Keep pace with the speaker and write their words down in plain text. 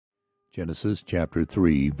Genesis chapter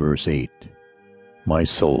 3, verse 8. My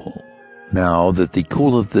soul, now that the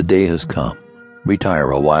cool of the day has come,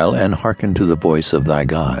 retire a while and hearken to the voice of thy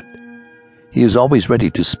God. He is always ready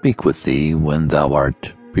to speak with thee when thou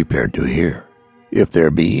art prepared to hear. If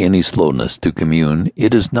there be any slowness to commune,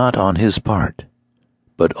 it is not on his part,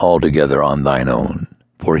 but altogether on thine own.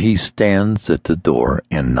 For he stands at the door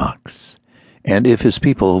and knocks, and if his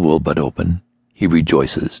people will but open, he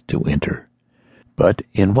rejoices to enter. But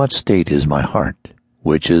in what state is my heart,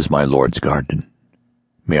 which is my Lord's garden?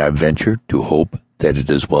 May I venture to hope that it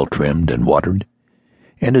is well trimmed and watered,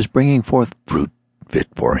 and is bringing forth fruit fit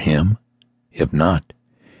for him? If not,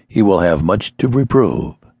 he will have much to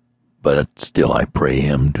reprove. But still I pray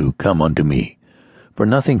him to come unto me, for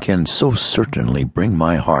nothing can so certainly bring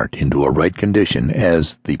my heart into a right condition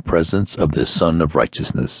as the presence of the Son of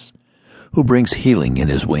Righteousness, who brings healing in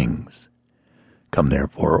his wings. Come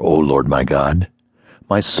therefore, O Lord my God.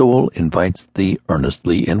 My soul invites thee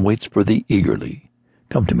earnestly and waits for thee eagerly.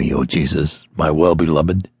 Come to me, O Jesus, my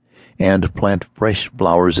well-beloved, and plant fresh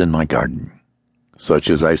flowers in my garden, such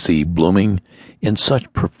as I see blooming in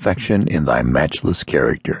such perfection in thy matchless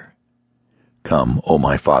character. Come, O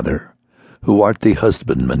my Father, who art the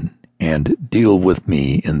husbandman, and deal with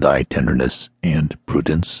me in thy tenderness and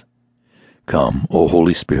prudence. Come, O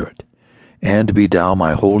Holy Spirit, and bedow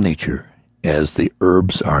my whole nature, as the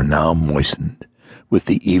herbs are now moistened with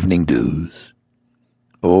the evening dews.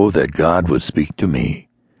 O that God would speak to me.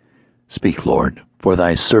 Speak, Lord, for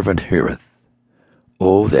thy servant heareth.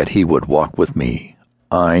 O that he would walk with me.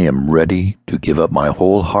 I am ready to give up my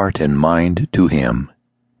whole heart and mind to him,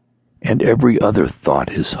 and every other thought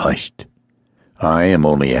is hushed. I am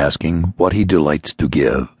only asking what he delights to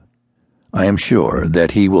give. I am sure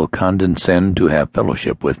that he will condescend to have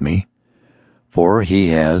fellowship with me, for he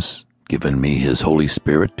has given me his Holy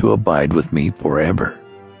Spirit to abide with me forever.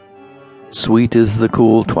 Sweet is the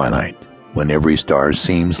cool twilight, when every star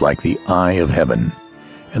seems like the eye of heaven,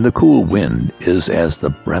 and the cool wind is as the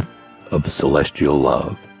breath of celestial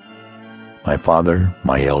love. My Father,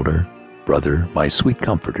 my elder, brother, my sweet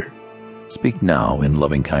comforter, speak now in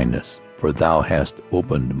loving kindness, for thou hast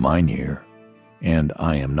opened mine ear, and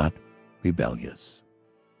I am not rebellious.